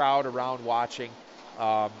good crowd around watching.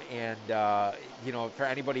 For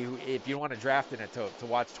anybody who, if you want to draft in it to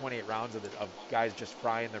watch 28 rounds of guys just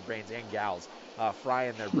frying their brains, and gals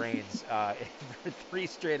frying their brains for 3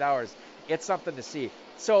 straight hours, it's something to see.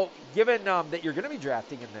 So given that you're going to be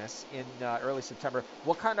drafting in this in early September,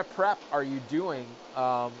 what kind of prep are you doing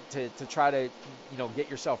to try to get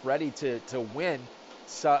yourself ready to win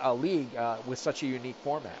a league with such a unique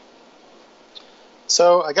format?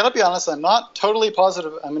 So I got to be honest, I'm not totally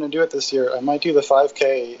positive I'm going to do it this year. I might do the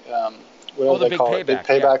 5K, whatever they call it, big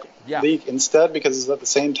payback league instead, because it's at the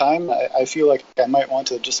same time. I feel like I might want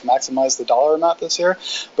to just maximize the dollar amount this year.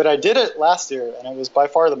 But I did it last year, and it was by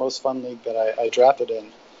far the most fun league that I drafted in.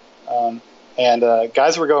 And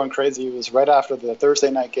guys were going crazy. It was right after the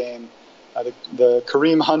Thursday night game, the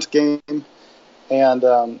Kareem Hunt game. And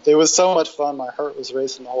it was so much fun. My heart was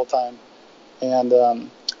racing the whole time. And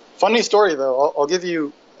funny story, though, I'll give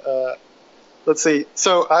you, let's see.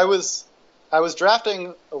 So I was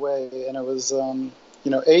drafting away, and it was,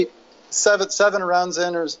 7 rounds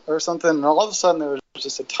in or something. And all of a sudden, there was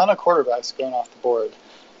just a ton of quarterbacks going off the board.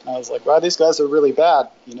 And I was like, wow, these guys are really bad.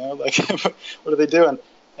 Like, what are they doing?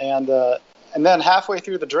 And then halfway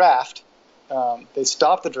through the draft, they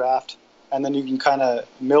stopped the draft. And then you can kind of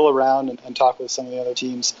mill around and talk with some of the other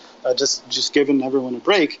teams, just giving everyone a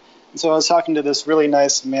break. And so I was talking to this really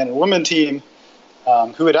nice man and woman team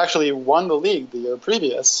who had actually won the league the year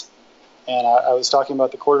previous. And I was talking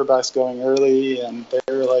about the quarterbacks going early, and they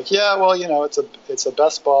were like, yeah, well, it's a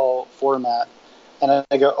best ball format. And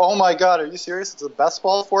I go, oh, my God, are you serious? It's a best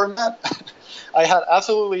ball format? I had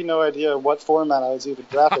absolutely no idea what format I was even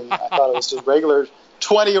drafting. I thought it was just regular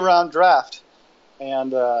 20-round draft.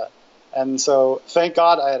 And so, thank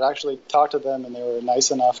God, I had actually talked to them, and they were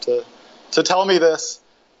nice enough to tell me this,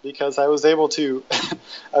 because I was able to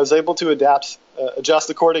adapt,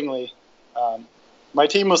 adjust accordingly. My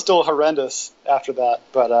team was still horrendous after that,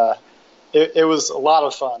 but it was a lot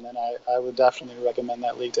of fun, and I would definitely recommend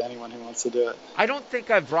that league to anyone who wants to do it. I don't think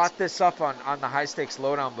I've brought this up on the High Stakes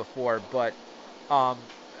Lowdown before, but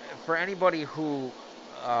for anybody who,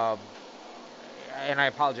 and I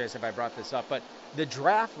apologize if I brought this up, but the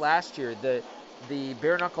draft last year, the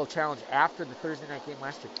Bare Knuckle Challenge after the Thursday night game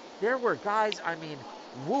last year, there were guys,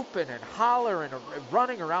 whooping and hollering and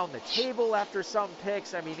running around the table after some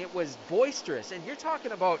picks. It was boisterous. And you're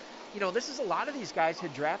talking about, this is a lot of these guys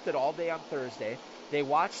had drafted all day on Thursday. They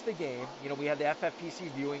watched the game. We had the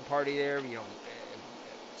FFPC viewing party there,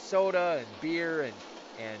 soda and beer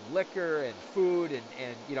and liquor and food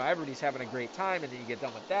and everybody's having a great time, and then you get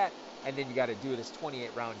done with that, and then you got to do this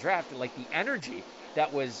 28-round draft, and like the energy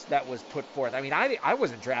that was put forth. I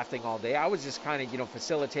wasn't drafting all day. I was just kind of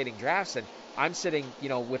facilitating drafts, and I'm sitting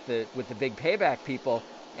with the big payback people,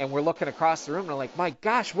 and we're looking across the room, and I'm like, my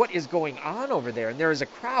gosh, what is going on over there? And there is a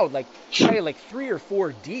crowd probably 3 or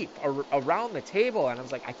 4 deep around the table, and I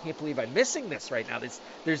was like, I can't believe I'm missing this right now.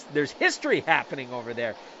 There's history happening over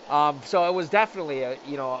there. So it was definitely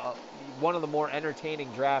one of the more entertaining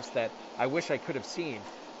drafts that I wish I could have seen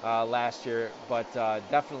last year, but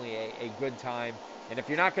definitely a good time. And if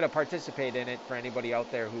you're not going to participate in it, for anybody out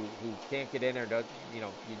there who can't get in or you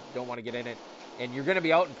don't want to get in it, and you're going to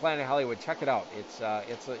be out in Planet Hollywood, check it out. It's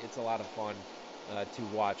a lot of fun to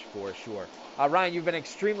watch for sure. Ryan, you've been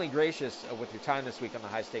extremely gracious with your time this week on the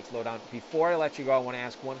High Stakes Lowdown. Before I let you go, I want to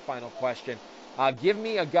ask one final question. Give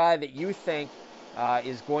me a guy that you think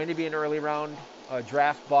is going to be an early round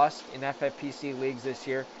draft bust in FFPC leagues this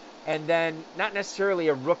year. And then not necessarily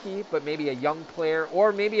a rookie, but maybe a young player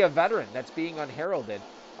or maybe a veteran that's being unheralded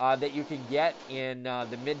that you can get in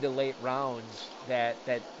the mid to late rounds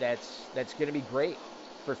that's going to be great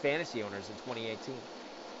for fantasy owners in 2018.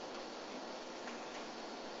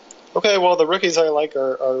 Okay, well, the rookies I like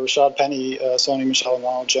are Rashad Penny, Sony Michel, and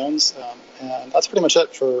Ronald Jones. And that's pretty much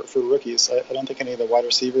it for rookies. I don't think any of the wide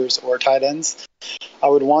receivers or tight ends I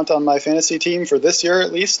would want on my fantasy team for this year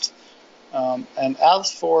at least. And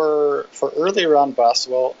as for early round busts,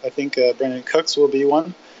 well, I think Brandon Cooks will be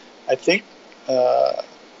one. I think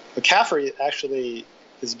McCaffrey actually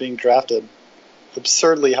is being drafted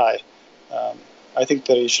absurdly high. I think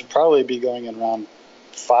that he should probably be going in round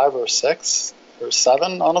 5 or 6 or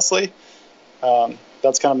 7, honestly.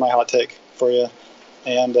 That's kind of my hot take for you.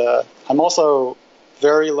 And I'm also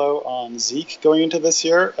very low on Zeke going into this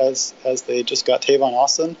year as they just got Tavon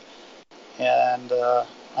Austin. And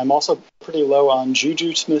I'm also pretty low on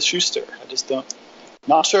Juju Smith-Schuster. I just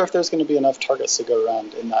not sure if there's going to be enough targets to go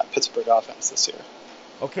around in that Pittsburgh offense this year.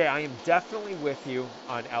 Okay, I am definitely with you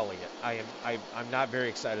on Elliott. I'm not very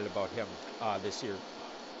excited about him this year.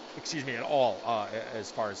 Excuse me, at all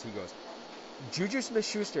as far as he goes. Juju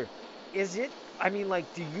Smith-Schuster, is it?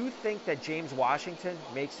 Do you think that James Washington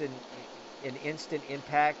makes an instant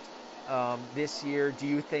impact this year? Do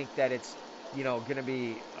you think that it's going to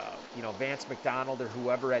be Vance McDonald or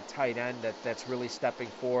whoever at tight end that's really stepping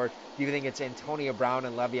forward? Do you think it's Antonio Brown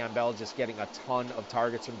and Le'Veon Bell just getting a ton of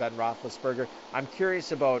targets from Ben Roethlisberger? I'm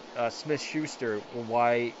curious about Smith-Schuster,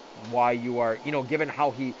 why you are, given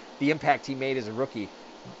how the impact he made as a rookie,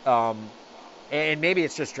 and maybe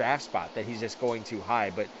it's just draft spot that he's just going too high,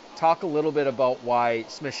 but talk a little bit about why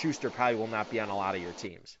Smith-Schuster probably will not be on a lot of your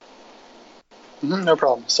teams. No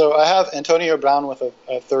problem. So I have Antonio Brown with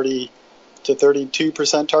a 30 to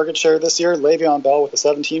 32% target share this year. Le'Veon Bell with a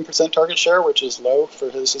 17% target share, which is low for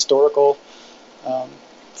his historical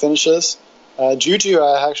finishes. Juju,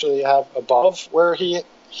 I actually have above where he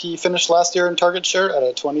finished last year in target share at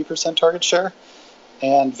a 20% target share,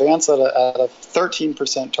 and Vance at a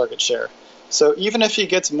 13% target share. So even if he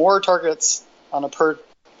gets more targets on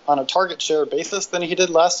a target share basis than he did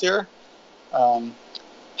last year,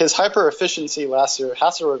 his hyper efficiency last year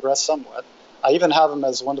has to regress somewhat. I even have him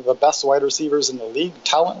as one of the best wide receivers in the league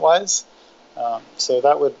talent wise. So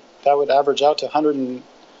that would average out to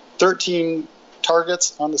 113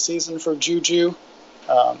 targets on the season for Juju,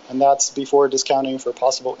 and that's before discounting for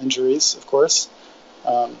possible injuries, of course,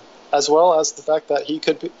 as well as the fact that he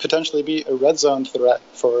could potentially be a red zone threat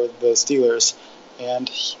for the Steelers. And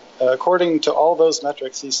according to all those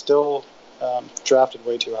metrics, he's still drafted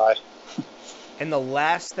way too high. And the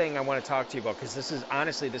last thing I want to talk to you about, because this is,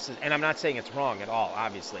 and I'm not saying it's wrong at all,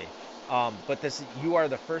 obviously, but you are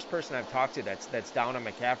the first person I've talked to that's down on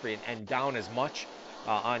McCaffrey and down as much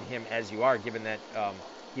on him as you are, given that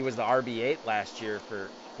he was the RB8 last year for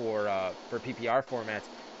PPR formats,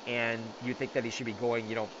 and you think that he should be going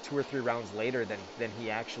 2 or 3 rounds later than he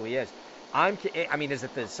actually is. Is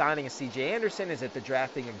it the signing of C.J. Anderson? Is it the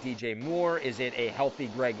drafting of DJ Moore? Is it a healthy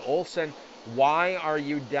Greg Olsen? Why are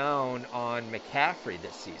you down on McCaffrey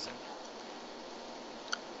this season?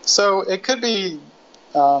 So it could be,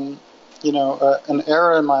 an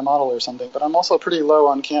error in my model or something, but I'm also pretty low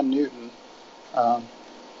on Cam Newton.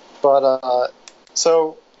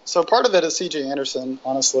 So part of it is C.J. Anderson,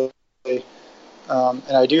 honestly, and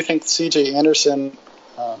I do think C.J. Anderson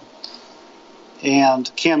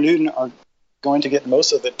and Cam Newton are going to get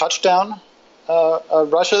most of the touchdown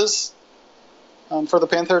rushes for the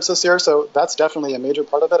Panthers this year, so that's definitely a major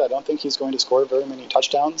part of it. I don't think he's going to score very many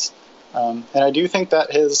touchdowns, and I do think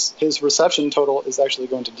that his reception total is actually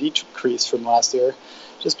going to decrease from last year,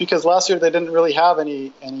 just because last year they didn't really have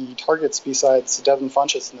any targets besides Devin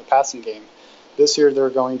Funchess in the passing game. This year they're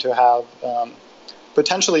going to have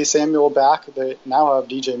potentially Samuel back. They now have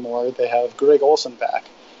DJ Moore. They have Greg Olsen back,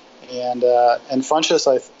 and Funchess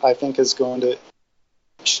I think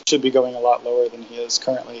should be going a lot lower than he is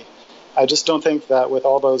currently. I just don't think that with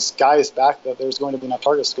all those guys back that there's going to be enough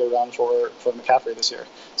targets to go around for McCaffrey this year.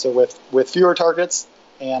 So with fewer targets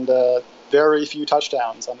and very few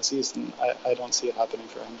touchdowns on the season, I don't see it happening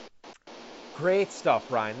for him. Great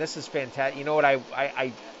stuff, Ryan. This is fantastic. You know what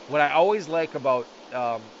what I always like about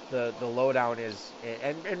the Lowdown is,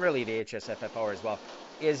 and really the HSFF hour as well,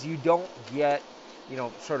 is you don't get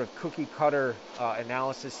sort of cookie cutter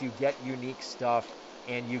analysis. You get unique stuff,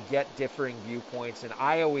 and you get differing viewpoints. And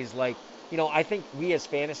I always like, I think we as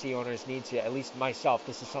fantasy owners need to, at least myself,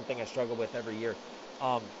 this is something I struggle with every year.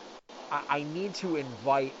 I need to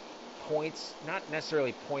invite points, not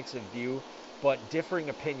necessarily points of view, but differing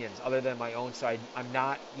opinions other than my own. So I'm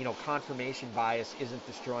not, confirmation bias isn't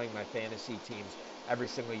destroying my fantasy teams every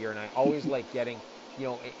single year. And I always like getting,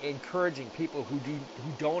 encouraging people who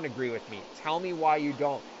don't agree with me. Tell me why you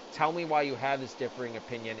don't. Tell me why you have this differing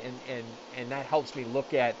opinion, and that helps me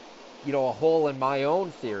look at, a hole in my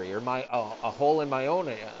own theory or a hole in my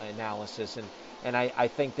own analysis, and I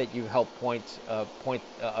think that you helped point a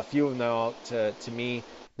few of them out to me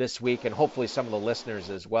this week, and hopefully some of the listeners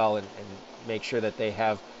as well, and make sure that they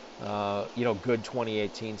have good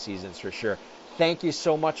 2018 seasons for sure. Thank you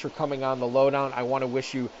so much for coming on the Lowdown. I want to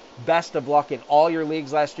wish you best of luck in all your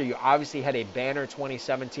leagues last year. You obviously had a banner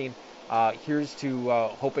 2017. Here's to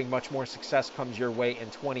hoping much more success comes your way in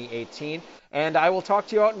 2018. And I will talk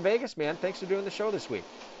to you out in Vegas, man. Thanks for doing the show this week.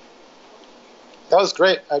 That was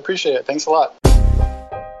great. I appreciate it. Thanks a lot.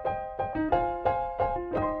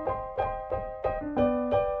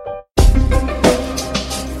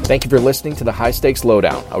 Thank you for listening to the High Stakes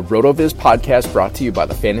Lowdown, a RotoViz podcast brought to you by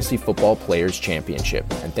the Fantasy Football Players Championship.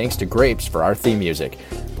 And thanks to Grapes for our theme music.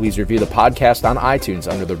 Please review the podcast on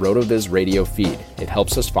iTunes under the RotoViz radio feed. It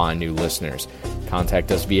helps us find new listeners.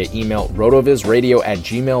 Contact us via email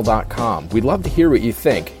rotovizradio@gmail.com. We'd love to hear what you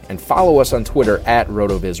think, and follow us on Twitter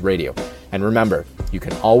 @RotoVizRadio. And remember, you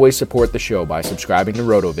can always support the show by subscribing to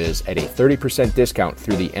RotoViz at a 30% discount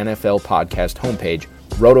through the NFL podcast homepage,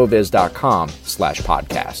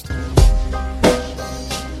 rotoviz.com/podcast.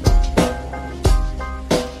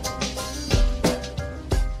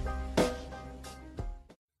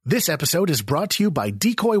 This episode is brought to you by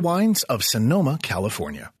Decoy Wines of Sonoma,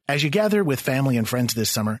 California. As you gather with family and friends this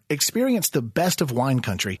summer, experience the best of wine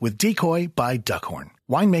country with Decoy by Duckhorn.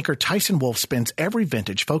 Winemaker Tyson Wolf spends every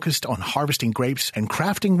vintage focused on harvesting grapes and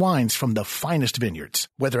crafting wines from the finest vineyards.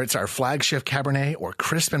 Whether it's our flagship Cabernet or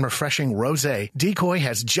crisp and refreshing Rosé, Decoy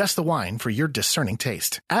has just the wine for your discerning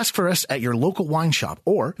taste. Ask for us at your local wine shop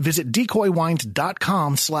or visit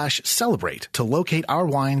decoywines.com/celebrate to locate our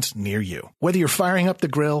wines near you. Whether you're firing up the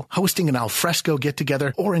grill, hosting an alfresco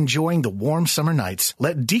get-together, or enjoying the warm summer nights,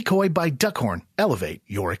 let Decoy by Duckhorn elevate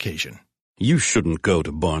your occasion. You shouldn't go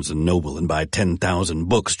to Barnes & Noble and buy 10,000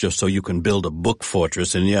 books just so you can build a book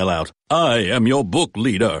fortress and yell out, "I am your book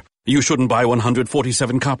leader." You shouldn't buy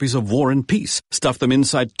 147 copies of War and Peace, stuff them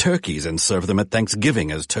inside turkeys, and serve them at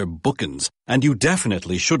Thanksgiving as turbookins. And you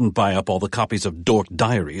definitely shouldn't buy up all the copies of Dork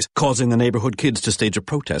Diaries, causing the neighborhood kids to stage a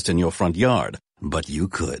protest in your front yard. But you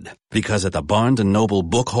could, because at the Barnes & Noble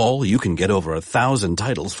Book Haul, you can get over 1,000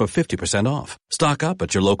 titles for 50% off. Stock up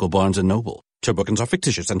at your local Barnes & Noble. Turbookins are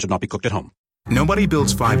fictitious and should not be cooked at home. Nobody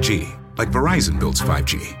builds 5G like Verizon builds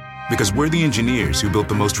 5G, because we're the engineers who built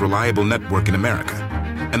the most reliable network in America.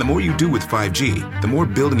 And the more you do with 5G, the more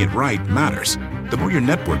building it right matters. The more your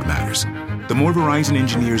network matters. The more Verizon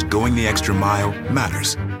engineers going the extra mile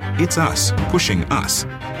matters. It's us pushing us.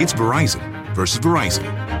 It's Verizon versus Verizon.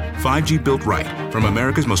 5G built right from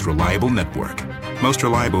America's most reliable network. Most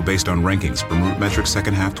reliable based on rankings from Root Metrics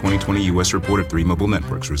second half 2020 U.S. report of 3 mobile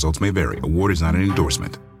networks. Results may vary. Award is not an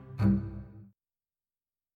endorsement.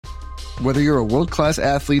 Whether you're a world-class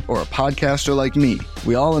athlete or a podcaster like me,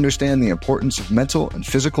 we all understand the importance of mental and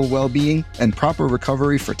physical well-being and proper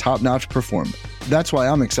recovery for top-notch performance. That's why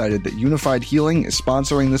I'm excited that Unified Healing is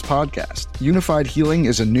sponsoring this podcast. Unified Healing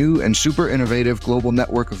is a new and super innovative global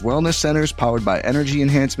network of wellness centers powered by Energy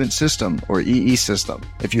Enhancement System, or EE System.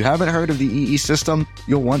 If you haven't heard of the EE System,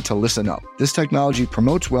 you'll want to listen up. This technology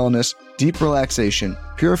promotes wellness, deep relaxation,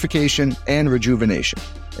 purification, and rejuvenation.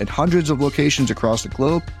 At hundreds of locations across the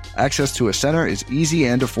globe, access to a center is easy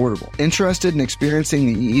and affordable. Interested in experiencing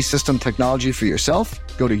the EE System technology for yourself?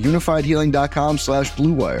 Go to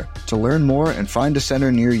unifiedhealing.com/bluewire to learn more and find a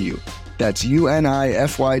center near you. That's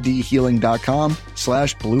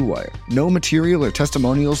unifydhealing.com/bluewire. No material or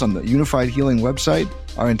testimonials on the Unified Healing website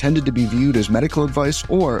are intended to be viewed as medical advice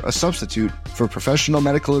or a substitute for professional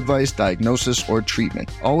medical advice, diagnosis, or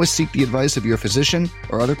treatment. Always seek the advice of your physician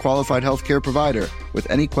or other qualified healthcare provider with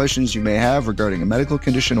any questions you may have regarding a medical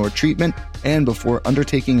condition or treatment and before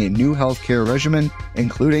undertaking a new healthcare regimen,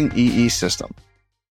 including EE System.